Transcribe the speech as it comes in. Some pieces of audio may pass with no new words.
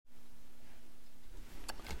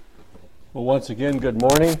Well, once again, good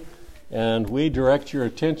morning, and we direct your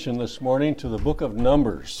attention this morning to the book of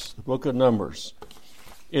Numbers. The book of Numbers.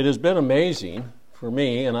 It has been amazing for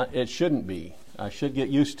me, and it shouldn't be. I should get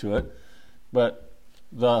used to it, but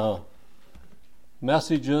the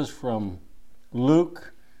messages from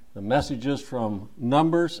Luke, the messages from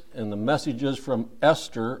Numbers, and the messages from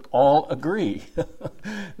Esther all agree.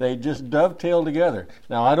 They just dovetail together.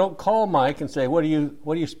 Now, I don't call Mike and say, what are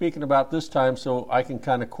you speaking about this time, so I can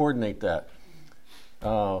kind of coordinate that.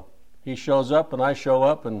 He shows up and I show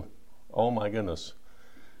up, and oh my goodness.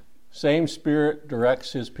 Same Spirit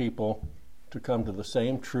directs His people to come to the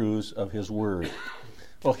same truths of His Word.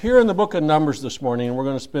 Well, here in the book of Numbers this morning, we're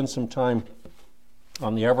going to spend some time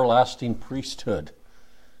on the Everlasting Priesthood.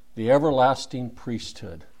 The Everlasting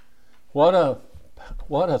Priesthood. What a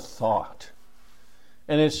thought.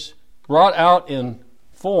 And it's brought out in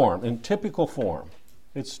form, in typical form.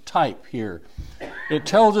 It's type here. It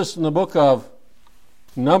tells us in the book of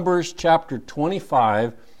Numbers chapter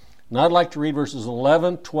 25, and I'd like to read verses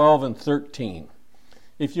 11, 12, and 13.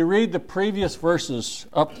 If you read the previous verses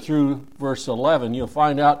up through verse 11, you'll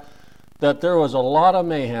find out that there was a lot of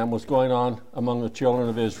mayhem was going on among the children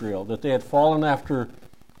of Israel, that they had fallen after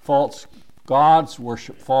false gods,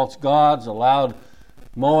 worship false gods, allowed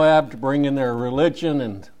Moab to bring in their religion,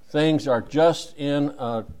 and things are just in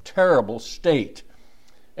a terrible state.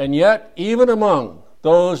 And yet, even among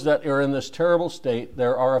those that are in this terrible state,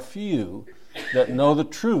 there are a few that know the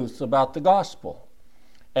truth about the gospel.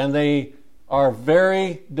 And they are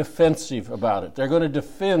very defensive about it. They're going to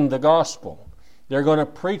defend the gospel. They're going to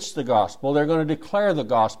preach the gospel. They're going to declare the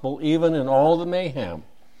gospel, even in all the mayhem.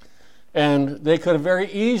 And they could have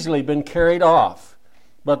very easily been carried off.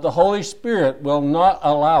 But the Holy Spirit will not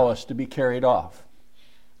allow us to be carried off.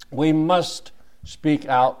 We must speak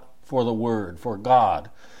out for the Word, for God.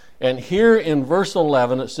 And here in verse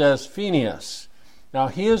 11 it says, Phinehas. Now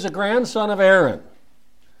he is a grandson of Aaron.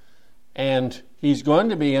 And he's going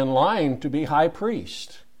to be in line to be high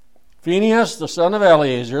priest. Phinehas, the son of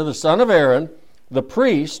Eleazar, the son of Aaron, the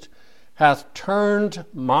priest, hath turned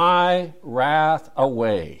my wrath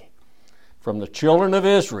away from the children of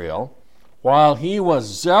Israel, while he was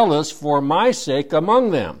zealous for my sake among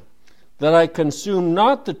them, that I consume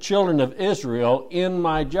not the children of Israel in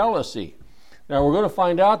my jealousy. Now we're going to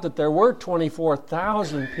find out that there were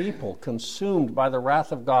 24,000 people consumed by the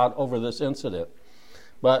wrath of God over this incident,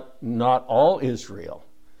 but not all Israel.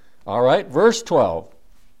 All right, verse 12.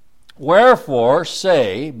 Wherefore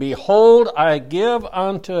say, Behold, I give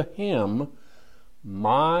unto him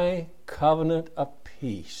my covenant of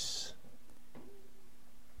peace.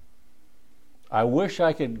 I wish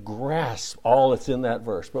I could grasp all that's in that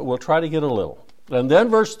verse, but we'll try to get a little. And then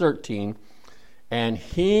verse 13, and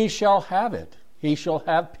he shall have it. He shall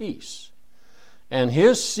have peace. And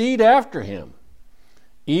his seed after him,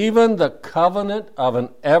 even the covenant of an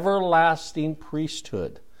everlasting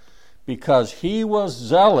priesthood, because he was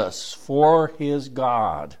zealous for his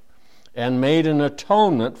God, and made an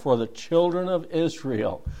atonement for the children of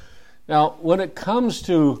Israel. Now, when it comes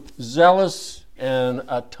to zealous and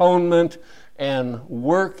atonement and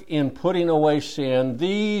work in putting away sin,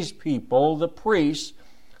 these people, the priests,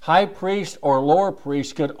 high priest or lower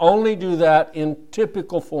priest, could only do that in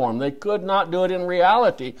typical form. They could not do it in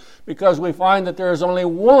reality, because we find that there is only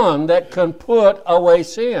one that can put away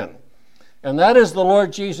sin. And that is the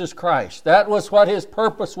Lord Jesus Christ. That was what his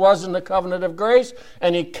purpose was in the covenant of grace,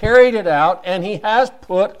 and he carried it out, and he has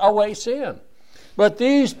put away sin. But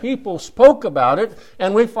these people spoke about it,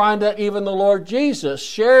 and we find that even the Lord Jesus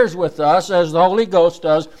shares with us, as the Holy Ghost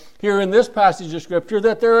does here in this passage of Scripture,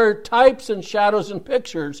 that there are types and shadows and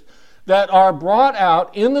pictures that are brought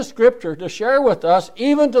out in the Scripture to share with us,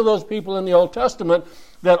 even to those people in the Old Testament,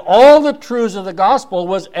 that all the truths of the gospel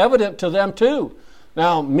was evident to them too.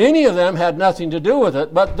 Now, many of them had nothing to do with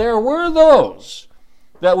it, but there were those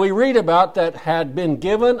that we read about that had been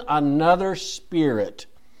given another spirit.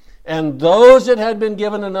 And those that had been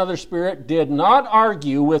given another spirit did not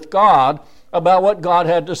argue with God about what God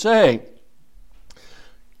had to say.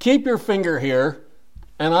 Keep your finger here,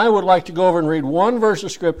 and I would like to go over and read one verse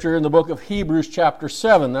of Scripture in the book of Hebrews chapter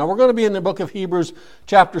 7. Now, we're going to be in the book of Hebrews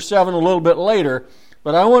chapter 7 a little bit later,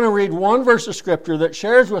 but I want to read one verse of Scripture that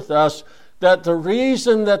shares with us that the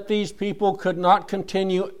reason that these people could not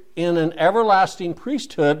continue in an everlasting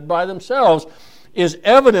priesthood by themselves is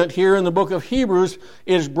evident here in the book of Hebrews,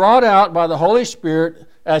 is brought out by the Holy Spirit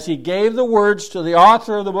as he gave the words to the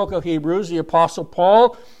author of the book of Hebrews, the Apostle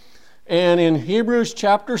Paul. And in Hebrews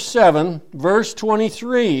chapter 7, verse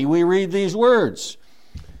 23, we read these words,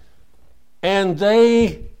 And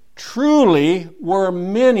they truly were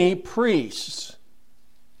many priests.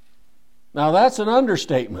 Now that's an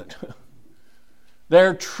understatement.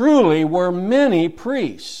 There truly were many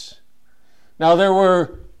priests. Now there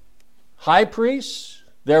were high priests,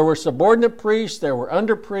 there were subordinate priests, there were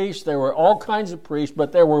under priests, there were all kinds of priests,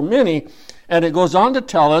 but there were many. And it goes on to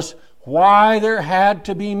tell us why there had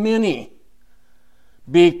to be many.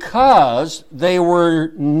 Because they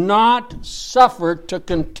were not suffered to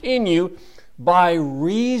continue by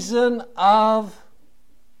reason of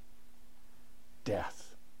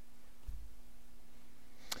death.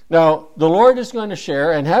 Now, the Lord is going to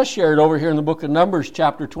share, and has shared over here in the book of Numbers,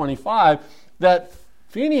 chapter 25, that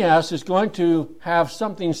Phinehas is going to have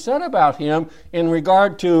something said about him in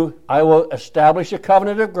regard to, I will establish a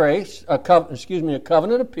covenant of grace, a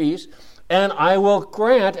covenant of peace, and I will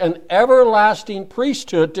grant an everlasting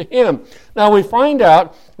priesthood to him. Now we find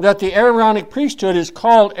out that the Aaronic priesthood is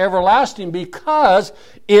called everlasting because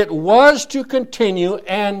it was to continue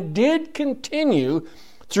and did continue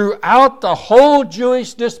throughout the whole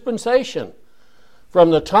Jewish dispensation.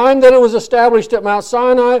 From the time that it was established at Mount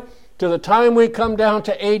Sinai to the time we come down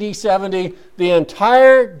to AD 70, the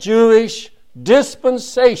entire Jewish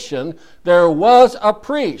dispensation, there was a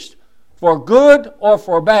priest. For good or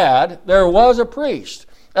for bad, there was a priest.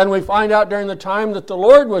 And we find out during the time that the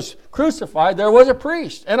Lord was crucified, there was a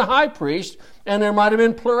priest and a high priest, and there might have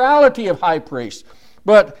been plurality of high priests.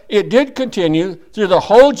 But it did continue through the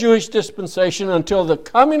whole Jewish dispensation until the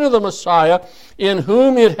coming of the Messiah, in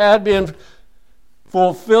whom it had been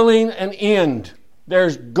fulfilling an end.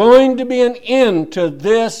 There's going to be an end to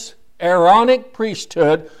this Aaronic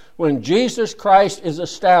priesthood when Jesus Christ is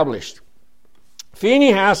established.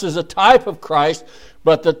 Phinehas is a type of Christ,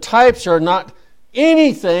 but the types are not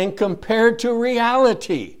anything compared to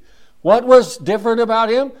reality. What was different about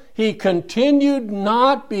him? He continued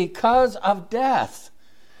not because of death.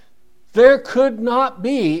 There could not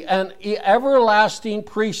be an everlasting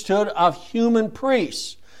priesthood of human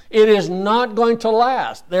priests. It is not going to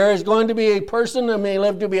last. There is going to be a person that may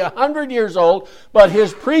live to be 100 years old, but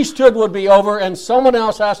his priesthood would be over and someone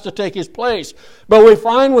else has to take his place. But we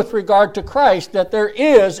find with regard to Christ that there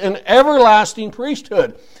is an everlasting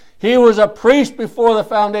priesthood. He was a priest before the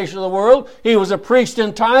foundation of the world. He was a priest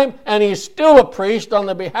in time, and he's still a priest on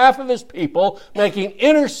the behalf of his people, making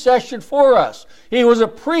intercession for us. He was a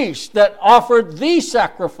priest that offered the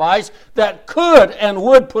sacrifice that could and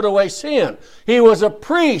would put away sin. He was a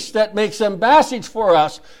priest that makes embassage for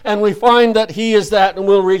us, and we find that he is that, and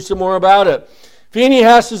we'll read some more about it.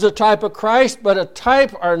 Phinehas is a type of Christ, but a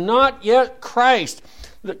type are not yet Christ.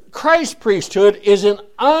 The Christ priesthood is an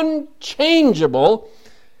unchangeable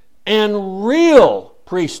and real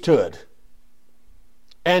priesthood.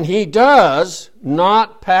 And he does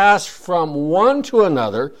not pass from one to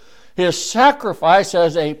another. His sacrifice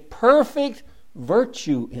has a perfect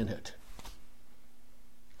virtue in it.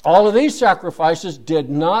 All of these sacrifices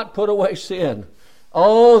did not put away sin.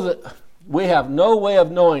 We have no way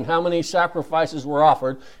of knowing how many sacrifices were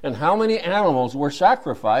offered and how many animals were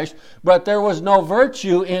sacrificed, but there was no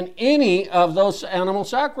virtue in any of those animal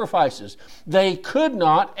sacrifices. They could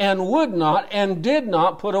not and would not and did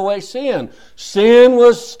not put away sin. Sin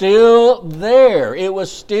was still there. It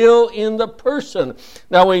was still in the person.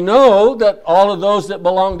 Now we know that all of those that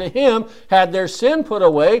belonged to him had their sin put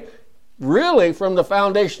away really from the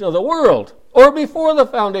foundation of the world. Or before the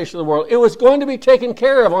foundation of the world. It was going to be taken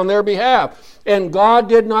care of on their behalf. And God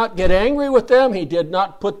did not get angry with them. He did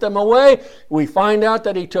not put them away. We find out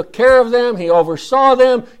that he took care of them. He oversaw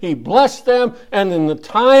them. He blessed them. And in the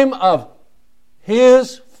time of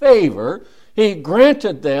his favor, he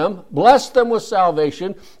granted them, blessed them with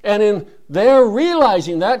salvation. And in their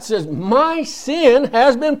realizing that, says, my sin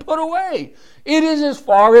has been put away. It is as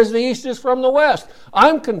far as the east is from the west.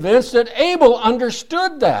 I'm convinced that Abel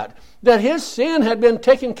understood that his sin had been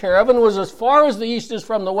taken care of and was as far as the east is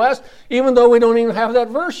from the west, even though we don't even have that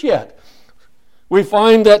verse yet. We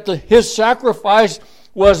find that his sacrifice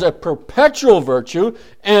was a perpetual virtue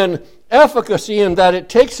and efficacy in that it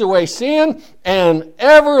takes away sin and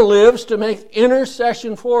ever lives to make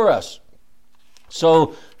intercession for us.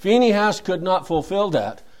 So Phinehas could not fulfill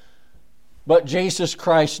that, but Jesus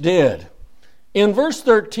Christ did. In verse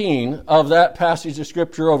 13 of that passage of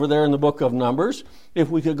Scripture over there in the book of Numbers, if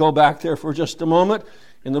we could go back there for just a moment,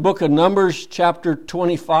 in the book of Numbers chapter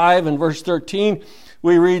 25 and verse 13,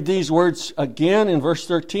 we read these words again. In verse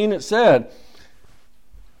 13 it said,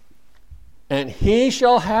 and he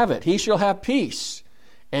shall have it, he shall have peace,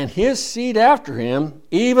 and his seed after him,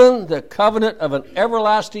 even the covenant of an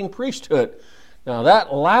everlasting priesthood. Now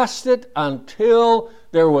that lasted until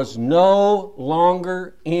there was no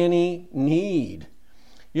longer any need.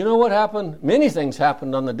 You know what happened? Many things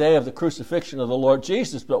happened on the day of the crucifixion of the Lord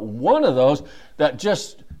Jesus, but one of those that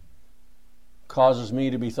just causes me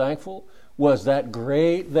to be thankful was that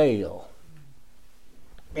great veil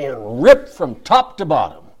being ripped from top to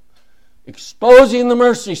bottom, exposing the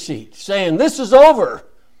mercy seat, saying, this is over.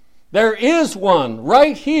 There is one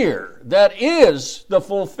right here that is the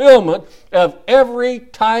fulfillment of every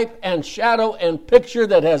type and shadow and picture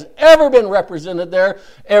that has ever been represented there,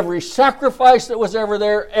 every sacrifice that was ever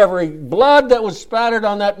there, every blood that was spattered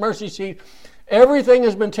on that mercy seat. Everything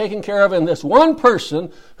has been taken care of in this one person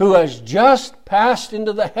who has just passed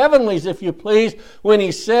into the heavenlies, if you please, when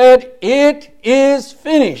he said, it is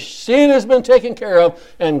finished. Sin has been taken care of,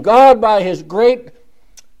 and God, by his great,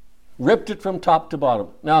 ripped it from top to bottom.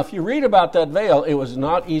 Now, if you read about that veil, it was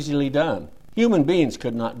not easily done. Human beings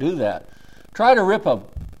could not do that. Try to rip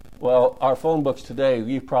our phone books today,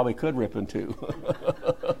 you probably could rip in two.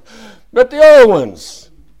 But the old ones,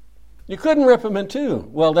 you couldn't rip them in two.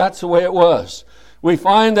 Well, that's the way it was. We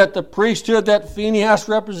find that the priesthood that Phinehas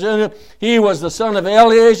represented, he was the son of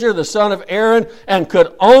Eleazar, the son of Aaron, and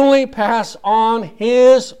could only pass on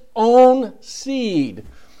his own seed.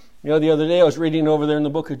 You know, the other day I was reading over there in the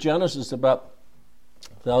book of Genesis about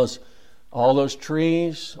all those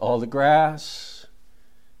trees, all the grass,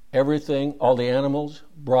 everything, all the animals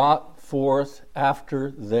brought forth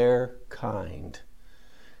after their kind.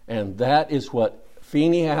 And that is what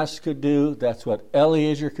Phinehas could do, that's what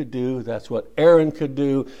Eleazar could do, that's what Aaron could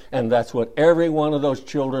do, and that's what every one of those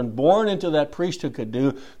children born into that priesthood could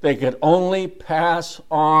do. They could only pass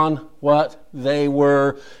on what they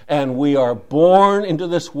were, and we are born into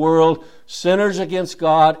this world sinners against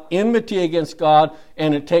God, enmity against God,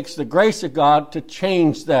 and it takes the grace of God to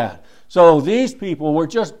change that. So these people were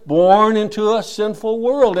just born into a sinful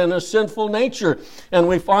world and a sinful nature. And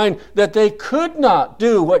we find that they could not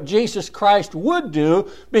do what Jesus Christ would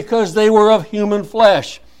do because they were of human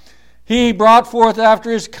flesh. He brought forth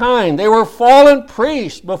after his kind. They were fallen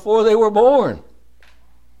priests before they were born,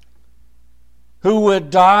 who would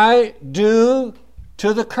die due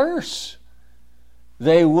to the curse.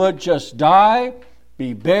 They would just die,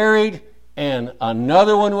 be buried, and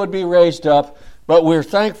another one would be raised up. But we're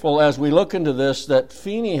thankful as we look into this that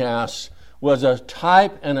Phinehas was a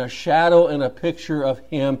type and a shadow and a picture of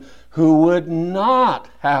him who would not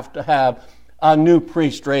have to have a new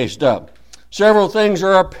priest raised up. Several things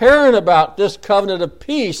are apparent about this covenant of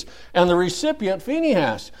peace and the recipient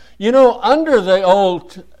Phinehas. You know, under the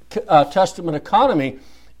Old Testament economy,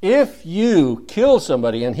 if you kill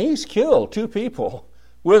somebody, and he's killed 2 people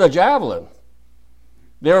with a javelin,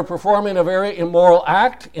 they were performing a very immoral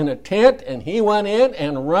act in a tent, and he went in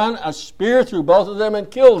and run a spear through both of them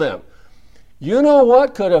and killed them. You know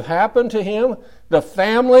what could have happened to him? The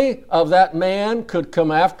family of that man could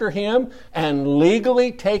come after him and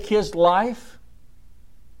legally take his life.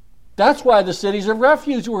 That's why the cities of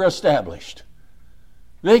refuge were established.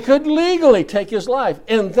 They could legally take his life.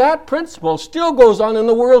 And that principle still goes on in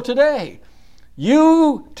the world today.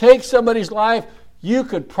 You take somebody's life, you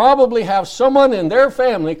could probably have someone in their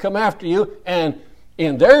family come after you, and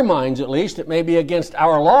in their minds at least, it may be against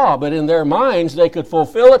our law, but in their minds they could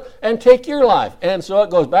fulfill it and take your life. And so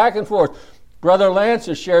it goes back and forth. Brother Lance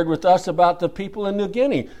has shared with us about the people in New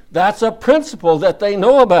Guinea. That's a principle that they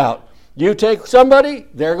know about. You take somebody,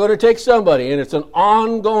 they're going to take somebody, and it's an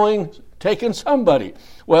ongoing taking somebody.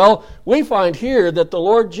 Well, we find here that the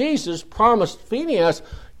Lord Jesus promised Phinehas,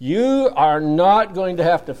 you are not going to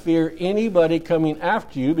have to fear anybody coming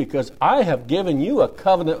after you because I have given you a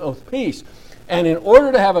covenant of peace. And in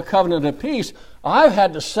order to have a covenant of peace, I've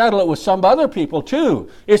had to settle it with some other people too.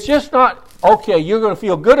 It's just not, okay, you're going to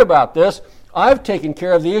feel good about this. I've taken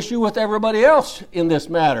care of the issue with everybody else in this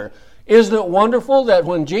matter. Isn't it wonderful that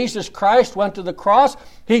when Jesus Christ went to the cross,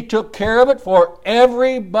 he took care of it for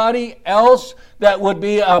everybody else that would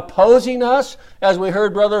be opposing us? As we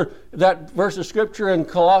heard, brother, that verse of Scripture in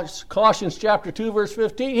Colossians chapter 2, verse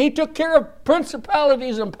 15, he took care of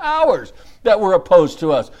principalities and powers that were opposed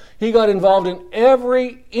to us. He got involved in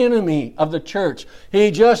every enemy of the church. He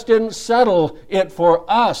just didn't settle it for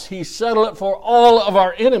us. He settled it for all of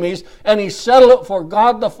our enemies, and he settled it for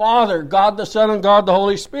God the Father, God the Son, and God the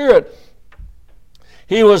Holy Spirit.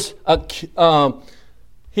 He was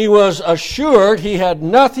assured he had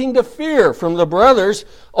nothing to fear from the brothers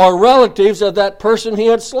or relatives of that person he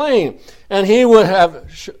had slain. And he would have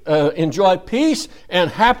enjoyed peace and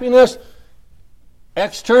happiness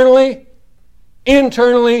externally,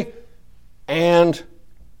 internally, and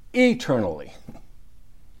eternally.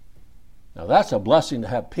 Now that's a blessing to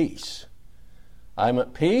have peace. I'm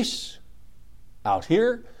at peace out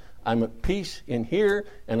here, I'm at peace in here,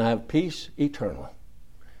 and I have peace eternally.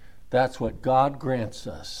 That's what God grants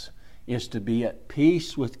us, is to be at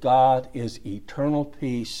peace with God, is eternal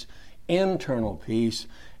peace, internal peace,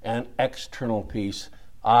 and external peace.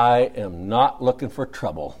 I am not looking for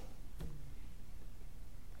trouble.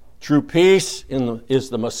 True peace is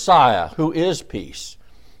the Messiah, who is peace,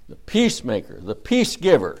 the peacemaker, the peace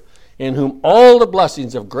giver, in whom all the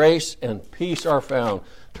blessings of grace and peace are found.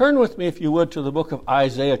 Turn with me, if you would, to the book of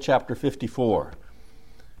Isaiah chapter 54.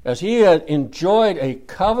 As he had enjoyed a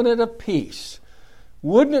covenant of peace,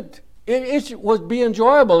 wouldn't it would be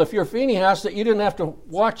enjoyable if you're Phinehas that you didn't have to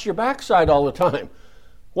watch your backside all the time,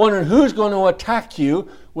 wondering who's going to attack you,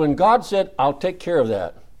 when God said, I'll take care of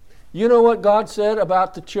that. You know what God said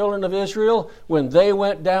about the children of Israel when they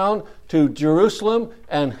went down to Jerusalem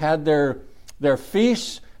and had their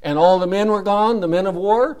feasts and all the men were gone, the men of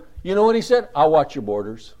war? You know what he said? I'll watch your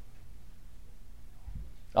borders.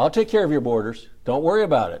 I'll take care of your borders. Don't worry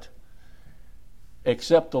about it.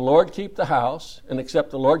 Except the Lord keep the house, and except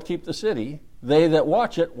the Lord keep the city, they that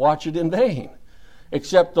watch it in vain.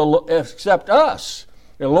 Except us.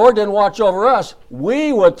 The Lord didn't watch over us,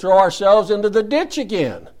 we would throw ourselves into the ditch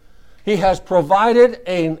again. He has provided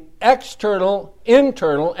an external,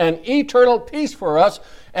 internal, and eternal peace for us,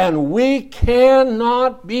 and we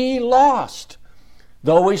cannot be lost.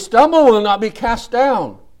 Though we stumble, we will not be cast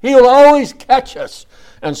down. He will always catch us.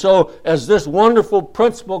 And so, as this wonderful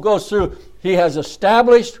principle goes through, he has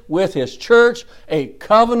established with his church a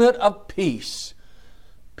covenant of peace.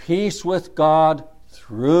 Peace with God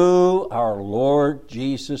through our Lord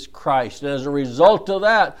Jesus Christ. And as a result of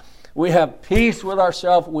that, we have peace with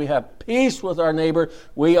ourselves. We have peace with our neighbor.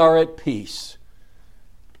 We are at peace.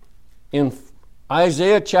 In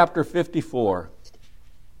Isaiah chapter 54,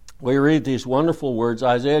 we read these wonderful words.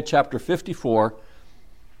 Isaiah chapter 54.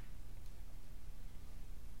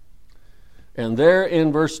 And there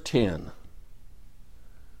in verse 10.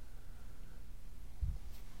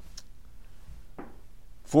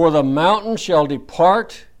 For the mountain shall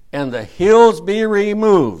depart and the hills be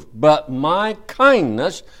removed, but my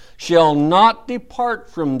kindness shall not depart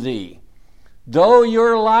from thee. Though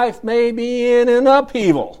your life may be in an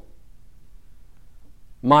upheaval,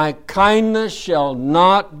 my kindness shall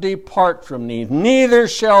not depart from thee, neither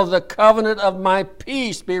shall the covenant of my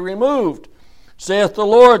peace be removed, saith the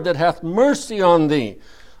Lord that hath mercy on thee.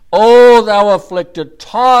 O thou afflicted,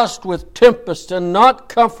 tossed with tempest and not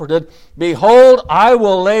comforted, behold, I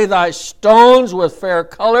will lay thy stones with fair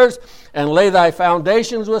colors and lay thy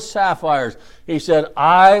foundations with sapphires. He said,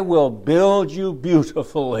 I will build you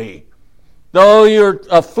beautifully. Though you're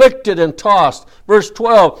afflicted and tossed. Verse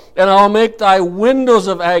 12, and I'll make thy windows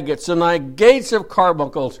of agates and thy gates of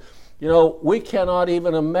carbuncles. You know, we cannot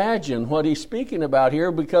even imagine what he's speaking about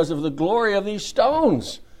here because of the glory of these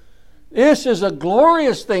stones. This is a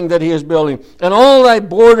glorious thing that he is building. And all thy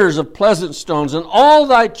borders of pleasant stones, and all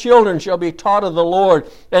thy children shall be taught of the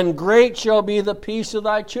Lord, and great shall be the peace of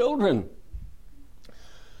thy children. You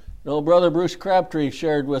know, Brother Bruce Crabtree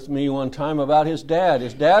shared with me one time about his dad.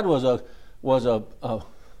 His dad was a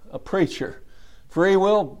preacher, free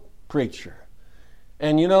will preacher.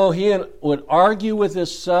 And you know, he would argue with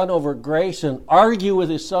his son over grace, and argue with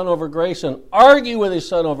his son over grace, and argue with his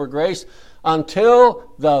son over grace,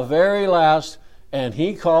 until the very last, and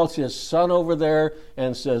he calls his son over there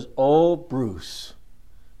and says, oh, Bruce,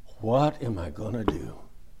 what am I going to do?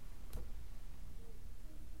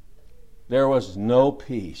 There was no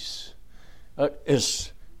peace.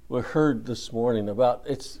 As we heard this morning about,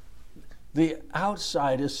 the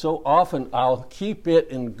outside is so often, I'll keep it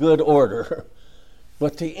in good order.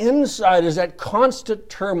 But the inside is that constant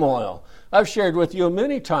turmoil. I've shared with you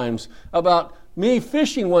many times about me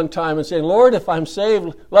fishing one time and saying, Lord, if I'm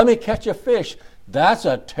saved, let me catch a fish. That's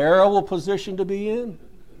a terrible position to be in.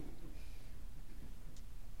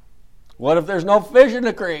 What if there's no fish in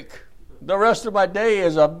the creek? The rest of my day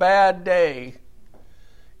is a bad day.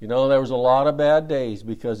 You know, there was a lot of bad days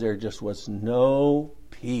because there just was no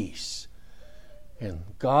peace. And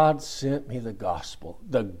God sent me the gospel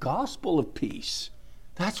of peace.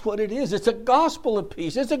 That's what it is. It's a gospel of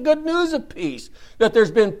peace. It's a good news of peace, that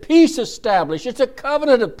there's been peace established. It's a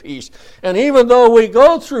covenant of peace. And even though we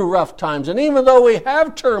go through rough times, and even though we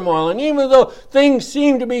have turmoil, and even though things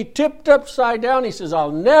seem to be tipped upside down, he says,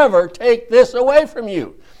 I'll never take this away from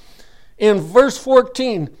you. In verse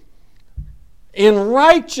 14, in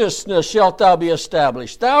righteousness shalt thou be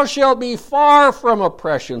established. Thou shalt be far from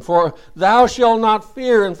oppression, for thou shalt not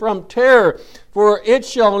fear, and from terror, for it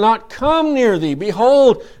shall not come near thee.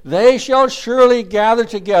 Behold, they shall surely gather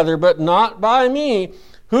together, but not by me.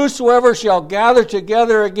 Whosoever shall gather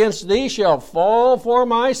together against thee shall fall for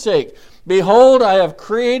my sake. Behold, I have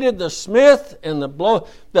created the smith and that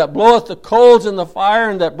bloweth the coals in the fire,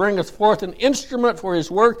 and that bringeth forth an instrument for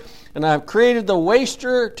his work, and I have created the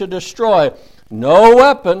waster to destroy. No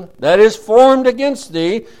weapon that is formed against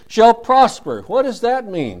thee shall prosper. What does that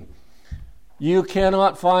mean? You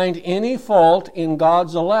cannot find any fault in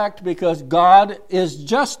God's elect because God is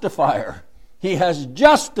justifier. He has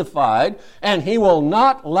justified, and He will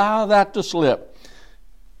not allow that to slip.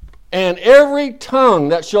 And every tongue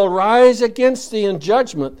that shall rise against thee in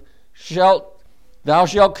judgment thou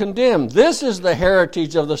shalt condemn. This is the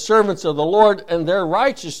heritage of the servants of the Lord, and their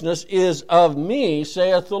righteousness is of me,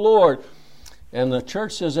 saith the Lord. And the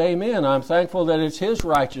church says, amen. I'm thankful that it's His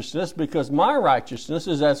righteousness, because my righteousness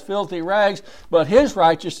is as filthy rags, but His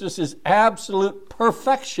righteousness is absolute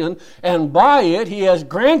perfection, and by it He has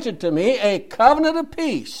granted to me a covenant of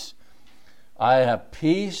peace. I have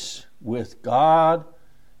peace with God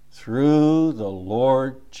through the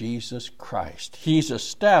Lord Jesus Christ. He's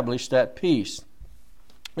established that peace.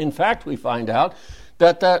 In fact, we find out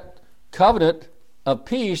that covenant of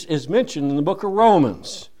peace is mentioned in the book of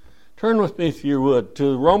Romans. Turn with me, if you would,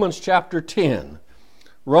 to Romans chapter 10.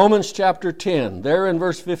 Romans chapter 10, there in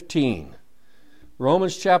verse 15.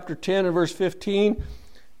 Romans chapter 10 and verse 15.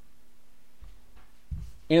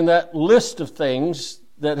 In that list of things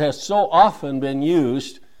that has so often been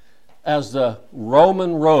used as the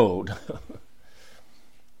Roman road.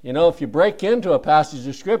 You know, if you break into a passage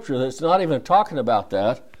of Scripture that's not even talking about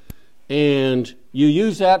that, and you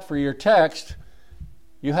use that for your text,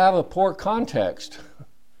 you have a poor context.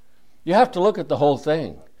 You have to look at the whole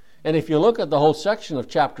thing. And if you look at the whole section of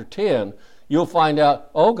chapter 10, you'll find out,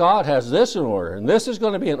 oh, God has this in order, and this is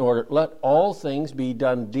going to be in order. Let all things be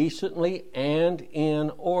done decently and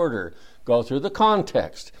in order. Go through the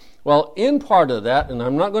context. Well, in part of that, and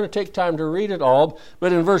I'm not going to take time to read it all,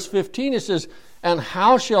 but in verse 15 it says, and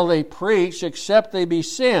how shall they preach except they be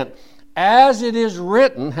sent? As it is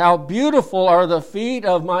written, how beautiful are the feet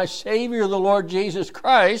of my Savior, the Lord Jesus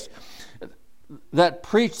Christ, that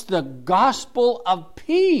preach the gospel of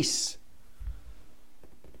peace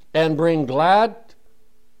and bring glad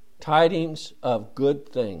tidings of good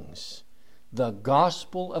things. The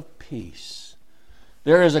gospel of peace.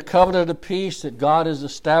 There is a covenant of peace that God has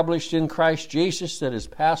established in Christ Jesus that is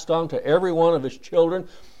passed on to every one of His children.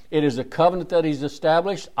 It is a covenant that He's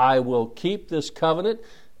established. I will keep this covenant.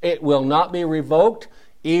 It will not be revoked.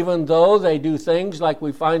 Even though they do things like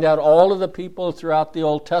we find out all of the people throughout the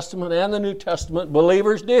Old Testament and the New Testament,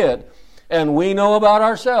 believers did, and we know about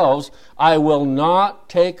ourselves, I will not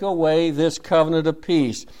take away this covenant of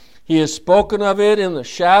peace. He has spoken of it in the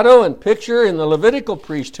shadow and picture in the Levitical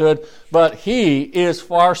priesthood, but He is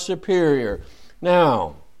far superior.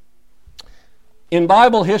 Now, in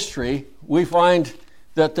Bible history, we find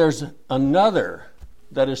that there's another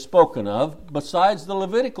that is spoken of besides the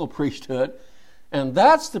Levitical priesthood, and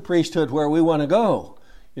that's the priesthood where we want to go.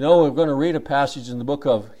 You know, we're going to read a passage in the book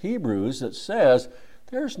of Hebrews that says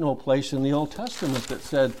there's no place in the Old Testament that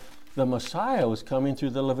said the Messiah was coming through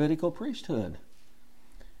the Levitical priesthood.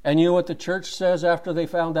 And you know what the church says after they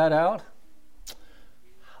found that out?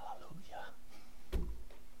 Hallelujah.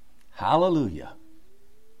 Hallelujah.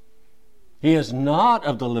 He is not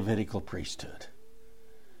of the Levitical priesthood.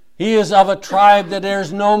 He is of a tribe that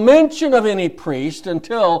there's no mention of any priest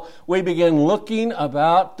until we begin looking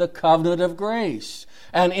about the covenant of grace.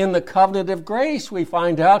 And in the covenant of grace, we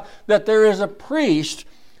find out that there is a priest.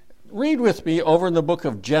 Read with me over in the book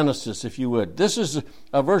of Genesis, if you would. This is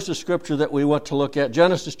a verse of Scripture that we want to look at.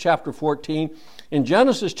 Genesis chapter 14. In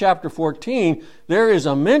Genesis chapter 14, there is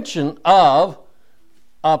a mention of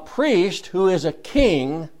a priest who is a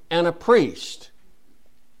king and a priest.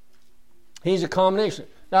 He's a combination.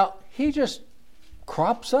 Now, he just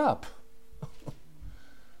crops up.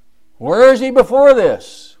 Where is he before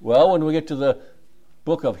this? Well, when we get to the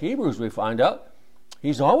book of Hebrews, we find out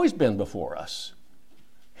he's always been before us.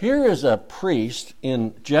 Here is a priest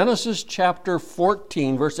in Genesis chapter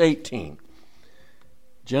 14, verse 18.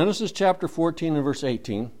 Genesis chapter 14 and verse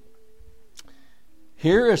 18.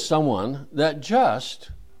 Here is someone that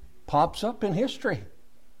just pops up in history.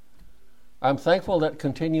 I'm thankful that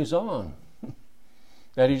continues on.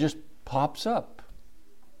 That he just pops up.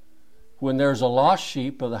 When there's a lost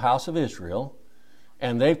sheep of the house of Israel,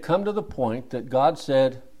 and they've come to the point that God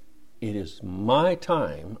said, it is my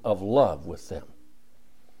time of love with them,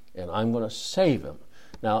 and I'm going to save them.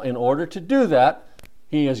 Now, in order to do that,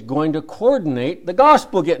 He is going to coordinate the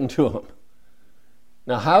gospel getting to them.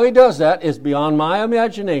 Now, how He does that is beyond my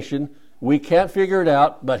imagination. We can't figure it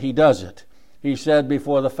out, but He does it. He said,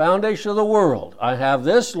 before the foundation of the world, I have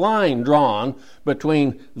this line drawn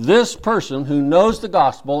between this person who knows the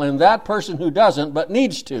gospel and that person who doesn't but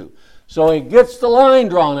needs to. So he gets the line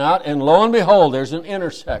drawn out, and lo and behold, there's an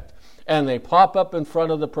intersect. And they pop up in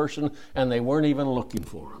front of the person, and they weren't even looking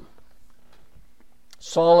for him.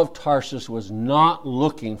 Saul of Tarsus was not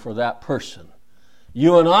looking for that person.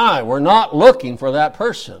 You and I were not looking for that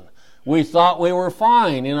person. We thought we were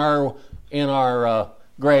fine in our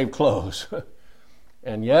grave clothes.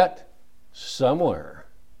 And yet, somewhere,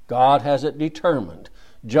 God has it determined,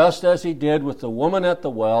 just as he did with the woman at the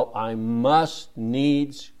well, I must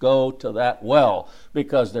needs go to that well,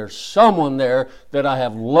 because there's someone there that I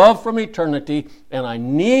have loved from eternity, and I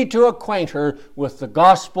need to acquaint her with the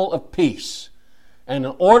gospel of peace. And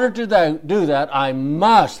in order to do that, I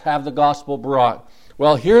must have the gospel brought.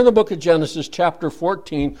 Well, here in the book of Genesis, chapter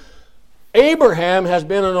 14, Abraham has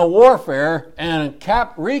been in a warfare and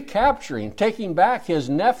recapturing, taking back his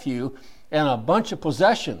nephew and a bunch of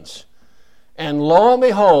possessions. And lo and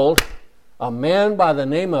behold, a man by the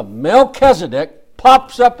name of Melchizedek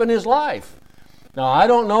pops up in his life. Now, I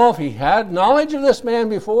don't know if he had knowledge of this man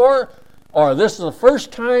before, or this is the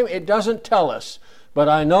first time. It doesn't tell us. But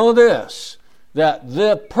I know this, that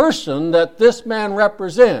the person that this man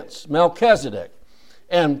represents, Melchizedek,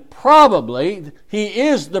 and probably he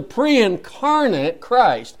is the pre-incarnate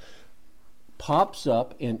Christ, pops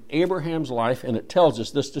up in Abraham's life, and it tells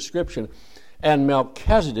us this description. And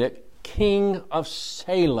Melchizedek, king of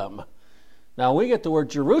Salem. Now we get the word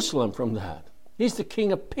Jerusalem from that. He's the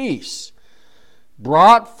king of peace.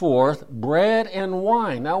 Brought forth bread and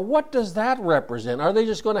wine. Now what does that represent? Are they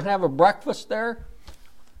just going to have a breakfast there?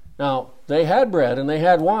 Now, they had bread and they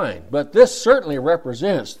had wine, but this certainly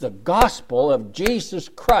represents the gospel of Jesus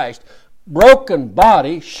Christ, broken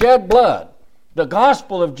body, shed blood. The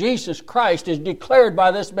gospel of Jesus Christ is declared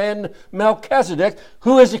by this man Melchizedek,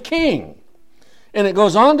 who is a king. And it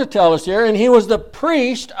goes on to tell us here, and he was the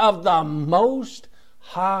priest of the Most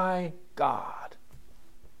High God.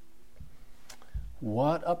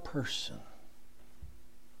 What a person.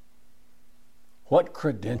 What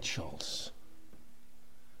credentials.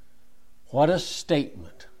 What a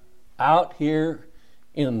statement. Out here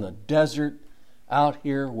in the desert, out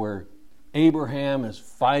here where Abraham is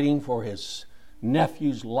fighting for his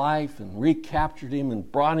nephew's life and recaptured him and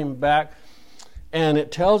brought him back. And it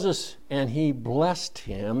tells us, and he blessed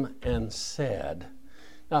him and said.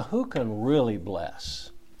 Now, who can really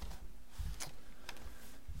bless?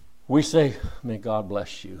 We say, may God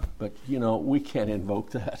bless you. But, we can't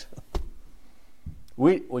invoke that.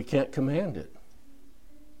 We can't command it.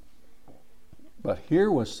 But here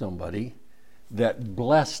was somebody that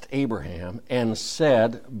blessed Abraham and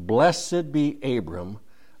said, blessed be Abram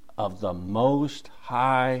of the Most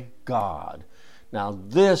High God. Now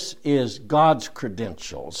this is God's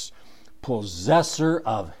credentials, possessor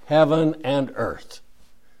of heaven and earth.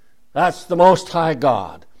 That's the Most High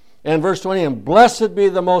God. And verse 20, and blessed be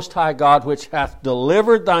the Most High God, which hath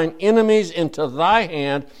delivered thine enemies into thy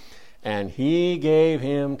hand, and he gave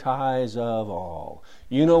him tithes of all.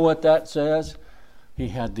 You know what that says? He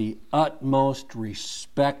had the utmost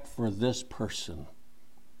respect for this person.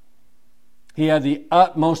 He had the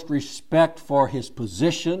utmost respect for his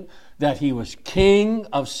position, that he was king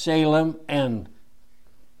of Salem and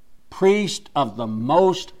priest of the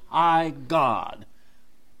Most High God.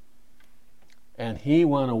 And he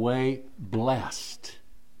went away blessed.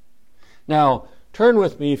 Now, turn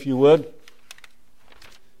with me, if you would,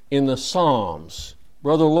 in the Psalms.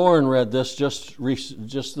 Brother Lauren read this just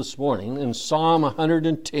this morning in Psalm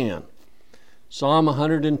 110. Psalm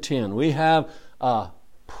 110. We have a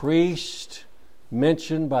priest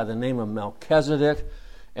mentioned by the name of Melchizedek.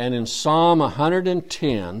 And in Psalm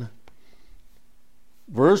 110,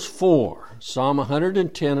 verse 4, Psalm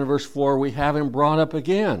 110 and verse 4, we have him brought up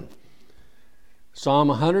again. Psalm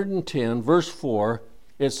 110, verse 4,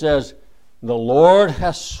 it says, the Lord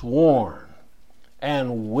has sworn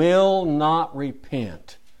and will not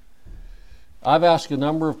repent. I've asked a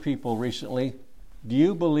number of people recently, do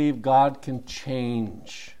you believe God can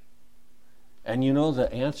change? And the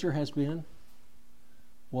answer has been,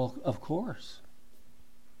 well, of course.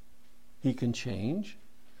 He can change.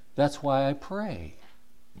 That's why I pray.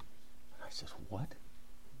 I said, what?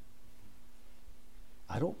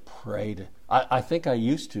 I don't pray to... I think I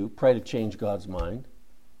used to pray to change God's mind.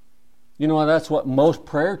 That's what most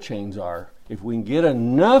prayer chains are. If we can get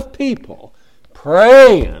enough people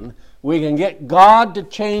praying, we can get God to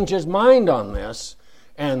change his mind on this.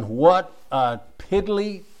 And what a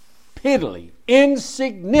piddly,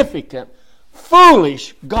 insignificant,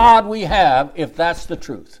 foolish God we have if that's the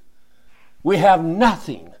truth. We have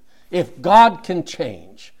nothing. if God can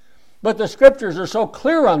change. But the Scriptures are so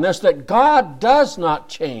clear on this that God does not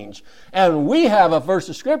change. And we have a verse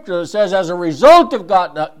of Scripture that says as a result of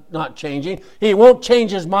God not changing, He won't change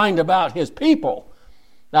His mind about His people.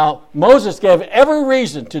 Now, Moses gave every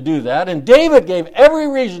reason to do that, and David gave every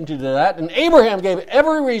reason to do that, and Abraham gave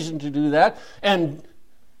every reason to do that, and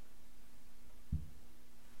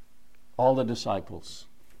all the disciples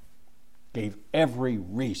gave every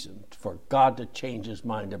reason for God to change His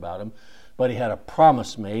mind about him. But He had a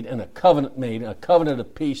promise made and a covenant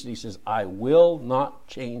of peace. And He says, I will not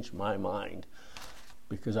change my mind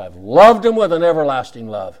because I've loved them with an everlasting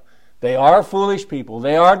love. They are foolish people.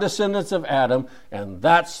 They are descendants of Adam. And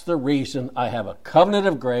that's the reason I have a covenant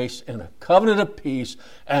of grace and a covenant of peace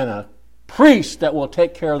and a priest that will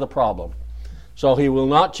take care of the problem. So He will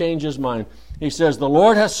not change His mind. He says, the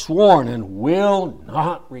Lord has sworn and will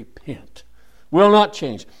not repent. Will not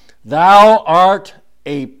change. Thou art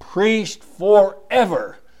a priest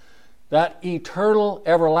forever. That eternal,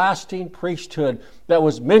 everlasting priesthood that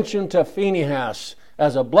was mentioned to Phinehas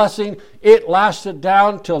as a blessing, it lasted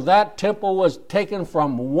down till that temple was taken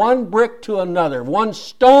from one brick to another, one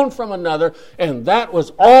stone from another, and that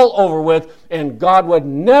was all over with, and God would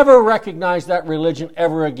never recognize that religion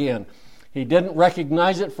ever again. He didn't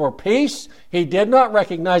recognize it for peace. He did not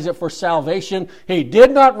recognize it for salvation. He did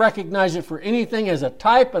not recognize it for anything as a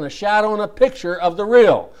type and a shadow and a picture of the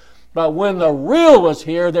real. But when the real was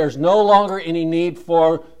here, there's no longer any need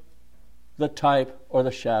for the type or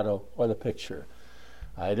the shadow or the picture.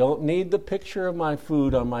 I don't need the picture of my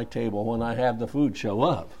food on my table when I have the food show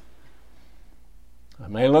up. I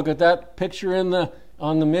may look at that picture on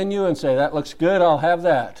the menu and say, that looks good, I'll have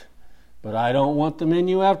that. But I don't want the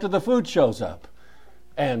menu after the food shows up.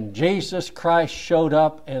 And Jesus Christ showed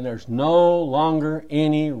up, and there's no longer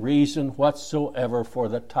any reason whatsoever for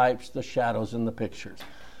the types, the shadows, and the pictures.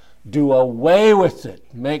 Do away with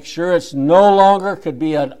it. Make sure it's no longer could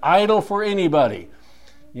be an idol for anybody.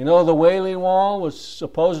 You know, the Wailing Wall was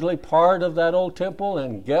supposedly part of that old temple,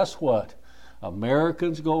 and guess what?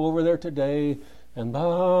 Americans go over there today, and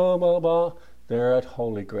blah, blah, blah. They're at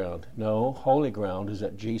holy ground. No, holy ground is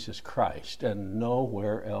at Jesus Christ and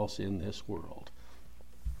nowhere else in this world.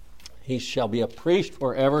 He shall be a priest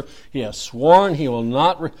forever. He has sworn He will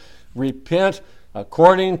not repent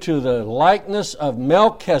according to the likeness of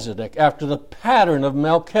Melchizedek, after the pattern of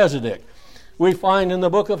Melchizedek. We find in the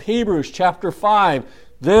book of Hebrews chapter 5,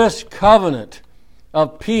 this covenant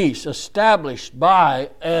of peace established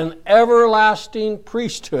by an everlasting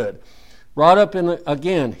priesthood. Brought up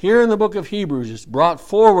again here in the book of Hebrews, it's brought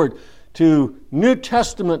forward to New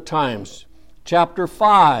Testament times, chapter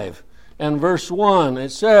 5 and verse 1.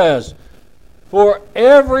 It says, for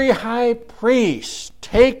every high priest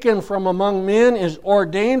taken from among men is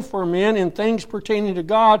ordained for men in things pertaining to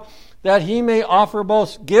God, that he may offer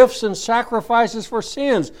both gifts and sacrifices for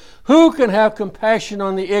sins. Who can have compassion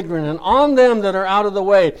on the ignorant and on them that are out of the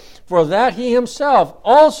way? For that He Himself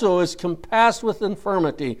also is compassed with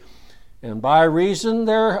infirmity. And by reason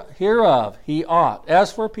hereof He ought,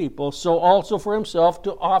 as for people, so also for Himself,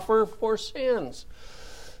 to offer for sins.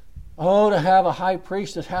 Oh, to have a high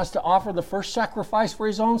priest that has to offer the first sacrifice for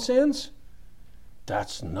his own sins?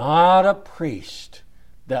 That's not a priest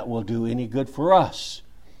that will do any good for us.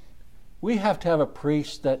 We have to have a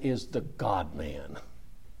priest that is the God-man.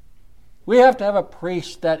 We have to have a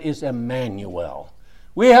priest that is Emmanuel.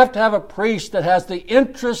 We have to have a priest that has the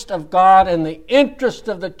interest of God and the interest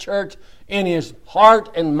of the church in his heart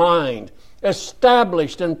and mind,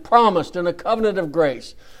 established and promised in a covenant of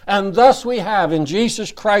grace. And thus we have in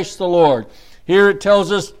Jesus Christ the Lord. Here it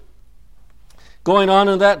tells us, going on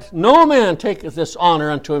in that, no man taketh this honor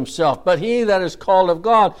unto himself, but he that is called of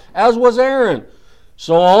God, as was Aaron.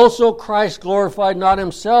 So also Christ glorified not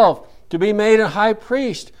himself to be made a high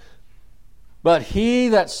priest, but he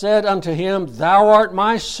that said unto him, Thou art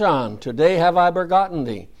my son, today have I begotten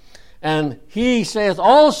thee. And he saith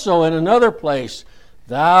also in another place,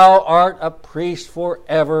 Thou art a priest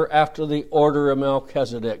forever after the order of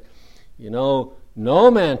Melchizedek. You know,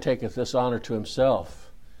 no man taketh this honor to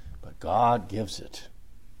himself, but God gives it.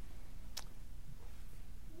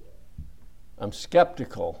 I'm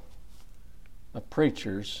skeptical of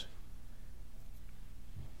preachers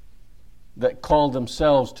that call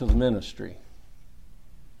themselves to the ministry.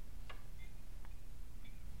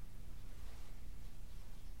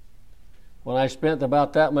 When I spent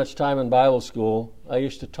about that much time in Bible school, I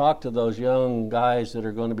used to talk to those young guys that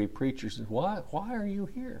are going to be preachers. And why are you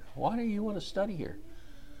here? Why do you want to study here?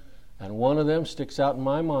 And one of them sticks out in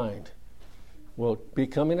my mind. Well,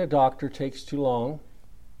 becoming a doctor takes too long.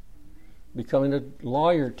 Becoming a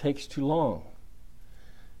lawyer takes too long.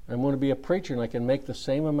 I'm going to be a preacher and I can make the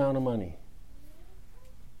same amount of money.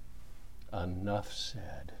 Enough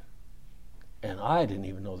said. And I didn't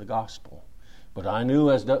even know the gospel. But I knew,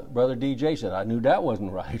 as Brother DJ said, I knew that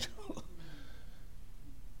wasn't right.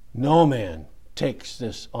 No man takes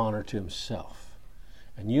this honor to himself.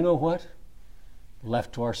 And you know what?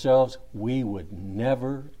 Left to ourselves, we would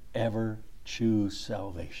never, ever choose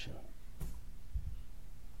salvation.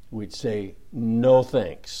 We'd say, no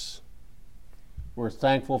thanks. We're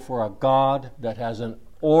thankful for a God that has an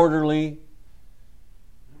orderly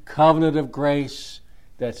covenant of grace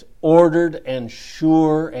that's ordered and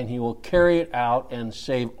sure, and He will carry it out and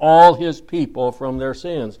save all His people from their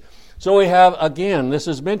sins. So we have, again, this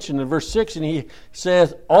is mentioned in verse 6, and he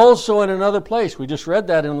says also in another place, we just read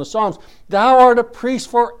that in the Psalms, Thou art a priest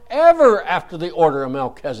forever after the order of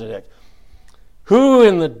Melchizedek, who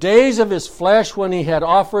in the days of his flesh, when he had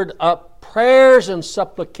offered up prayers and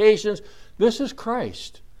supplications, this is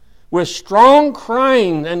Christ, with strong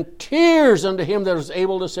crying and tears unto him that was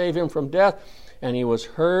able to save him from death, and he was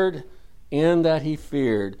heard in that he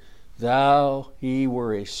feared. Though he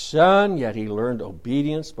were a son, yet he learned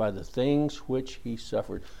obedience by the things which he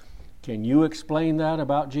suffered. Can you explain that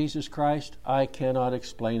about Jesus Christ? I cannot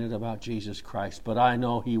explain it about Jesus Christ, but I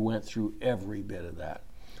know He went through every bit of that.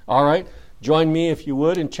 All right, join me if you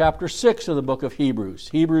would in chapter 6 of the book of Hebrews.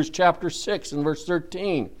 Hebrews chapter 6 and verse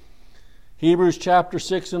 13. Hebrews chapter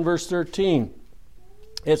 6 and verse 13.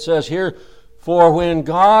 It says here, For when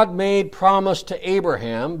God made promise to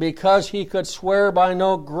Abraham, because he could swear by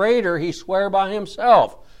no greater, he sware by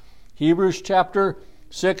himself. Hebrews chapter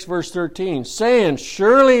 6 verse 13. Saying,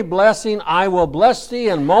 Surely blessing I will bless thee,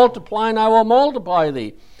 and multiplying I will multiply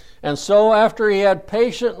thee. And so after he had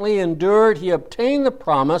patiently endured, he obtained the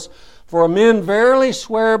promise. For men verily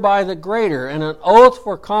swear by the greater, and an oath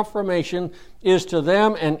for confirmation is to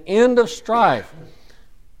them an end of strife.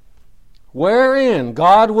 Wherein,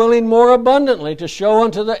 God willing more abundantly to show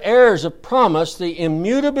unto the heirs of promise the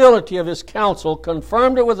immutability of His counsel,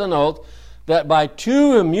 confirmed it with an oath, that by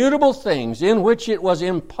two immutable things, in which it was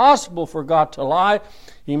impossible for God to lie,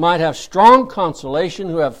 He might have strong consolation,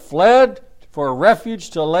 who have fled for refuge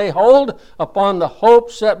to lay hold upon the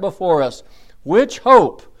hope set before us, which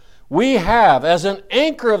hope we have as an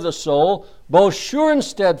anchor of the soul, both sure and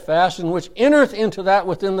steadfast, and which entereth into that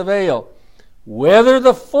within the veil, whither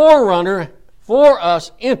the forerunner for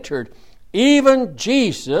us entered, even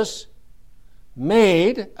Jesus,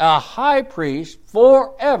 made a high priest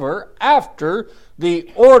forever after the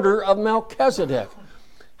order of Melchizedek.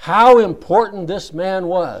 How important this man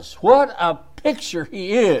was. What a picture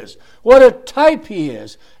he is. What a type he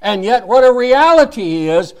is. And yet what a reality he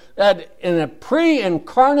is, that in a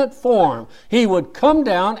pre-incarnate form he would come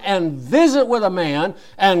down and visit with a man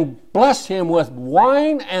and bless him with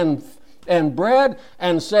wine and bread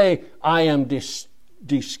and say, I am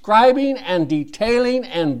describing and detailing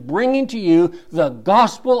and bringing to you the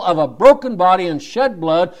gospel of a broken body and shed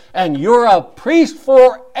blood, and you're a priest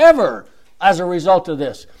forever as a result of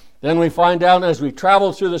this. Then we find out, as we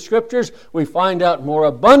travel through the Scriptures, we find out more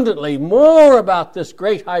abundantly more about this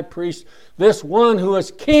great high priest, this one who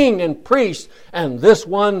is king and priest, and this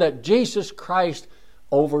one that Jesus Christ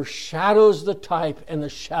overshadows the type and the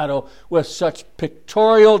shadow with such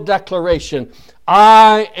pictorial declaration.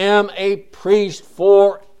 I am a priest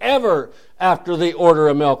forever after the order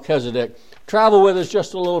of Melchizedek. Travel with us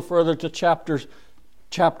just a little further to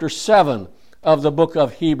chapter 7 of the book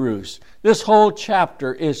of Hebrews. This whole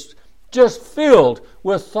chapter is just filled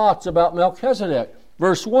with thoughts about Melchizedek.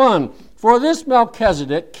 Verse 1, For this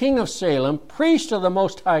Melchizedek, king of Salem, priest of the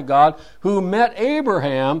Most High God, who met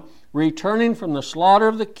Abraham, returning from the slaughter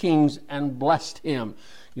of the kings, and blessed him.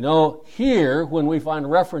 You know, here, when we find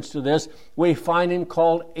reference to this, we find him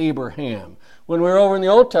called Abraham. When we're over in the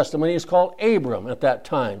Old Testament, he's called Abram at that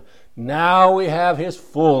time. Now we have his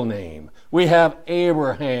full name. We have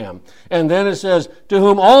Abraham. And then it says, To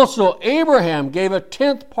whom also Abraham gave a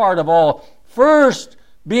tenth part of all, first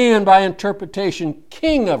being by interpretation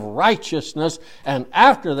king of righteousness, and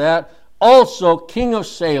after that also king of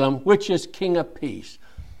Salem, which is king of peace.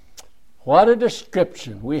 What a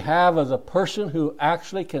description we have of the person who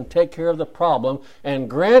actually can take care of the problem and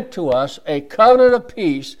grant to us a covenant of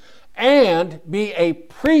peace and be a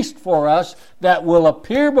priest for us that will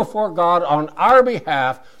appear before God on our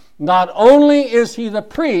behalf. Not only is he the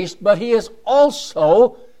priest, but he is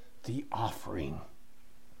also the offering.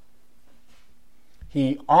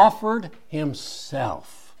 He offered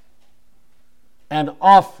himself, an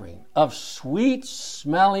offering of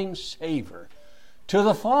sweet-smelling savor to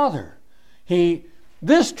the Father.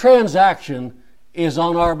 This transaction is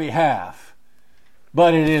on our behalf,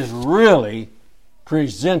 but it is really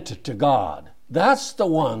presented to God. That's the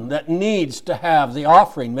one that needs to have the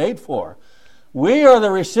offering made for. We are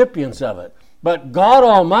the recipients of it. But God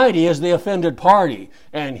Almighty is the offended party,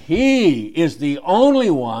 and He is the only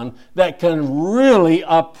one that can really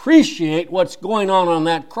appreciate what's going on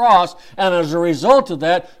that cross, and as a result of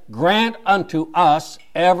that, grant unto us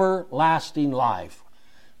everlasting life.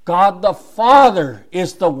 God the Father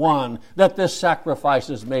is the one that this sacrifice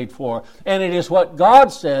is made for. And it is what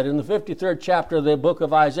God said in the 53rd chapter of the book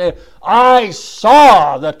of Isaiah, I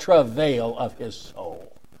saw the travail of His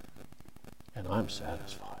soul, and I'm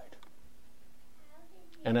satisfied.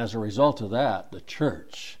 And as a result of that, the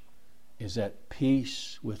church is at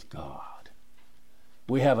peace with God.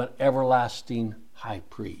 We have an everlasting high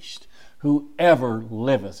priest who ever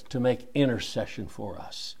liveth to make intercession for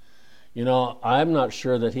us. You know, I'm not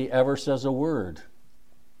sure that he ever says a word.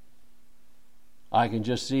 I can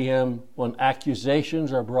just see him when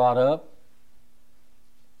accusations are brought up.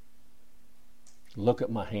 Look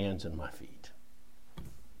at my hands and my feet.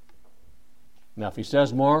 Now, if he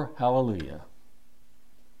says more, hallelujah.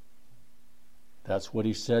 That's what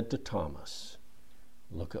he said to Thomas.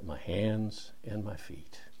 Look at my hands and my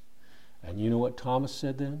feet. And you know what Thomas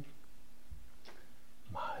said then?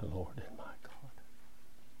 My Lord and my God.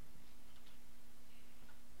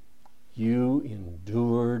 You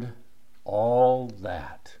endured all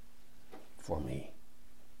that for me.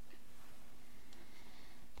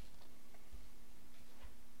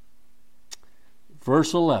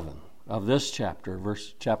 Verse 11 of this chapter,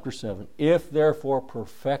 chapter 7, if therefore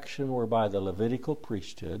perfection were by the Levitical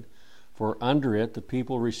priesthood, for under it the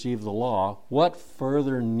people received the law, what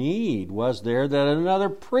further need was there that another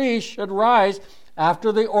priest should rise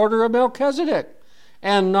after the order of Melchizedek,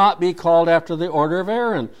 and not be called after the order of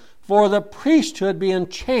Aaron? For the priesthood being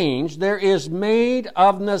changed, there is made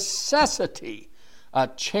of necessity a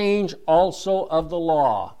change also of the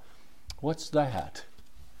law. What's that?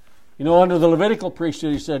 You know, under the Levitical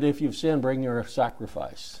priesthood, he said, if you've sinned, bring your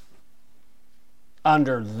sacrifice.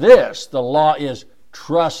 Under this, the law is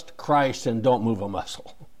trust Christ and don't move a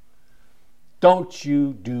muscle. Don't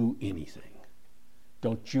you do anything.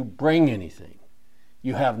 Don't you bring anything.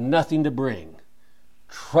 You have nothing to bring.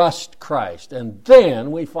 Trust Christ. And then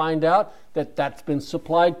we find out that that's been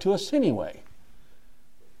supplied to us anyway.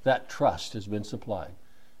 That trust has been supplied.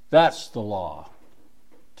 That's the law.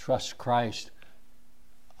 Trust Christ.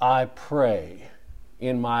 I pray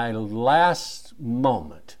in my last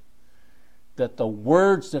moment that the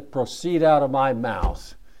words that proceed out of my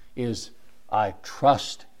mouth is, I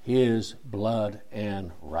trust His blood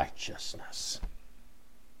and righteousness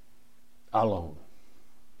alone.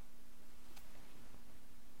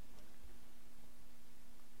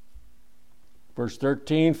 Verse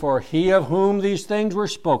 13, for he of whom these things were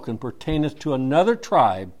spoken pertaineth to another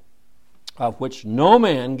tribe, of which no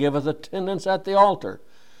man giveth attendance at the altar.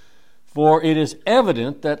 For it is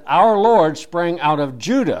evident that our Lord sprang out of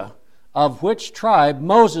Judah, of which tribe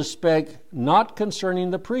Moses spake not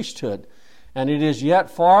concerning the priesthood. And it is yet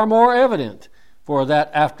far more evident, for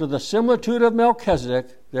that after the similitude of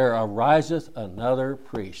Melchizedek there ariseth another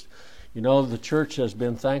priest. You know, the church has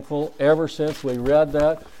been thankful ever since we read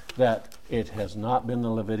that it has not been the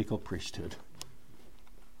Levitical priesthood.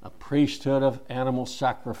 A priesthood of animal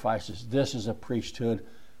sacrifices. This is a priesthood.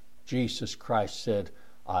 Jesus Christ said,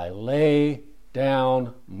 I lay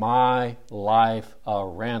down my life a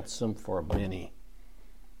ransom for many.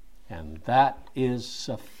 And that is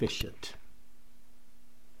sufficient.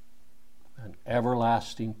 An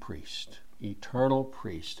everlasting priest, eternal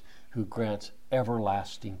priest, who grants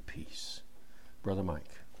everlasting peace. Brother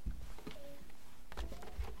Mike.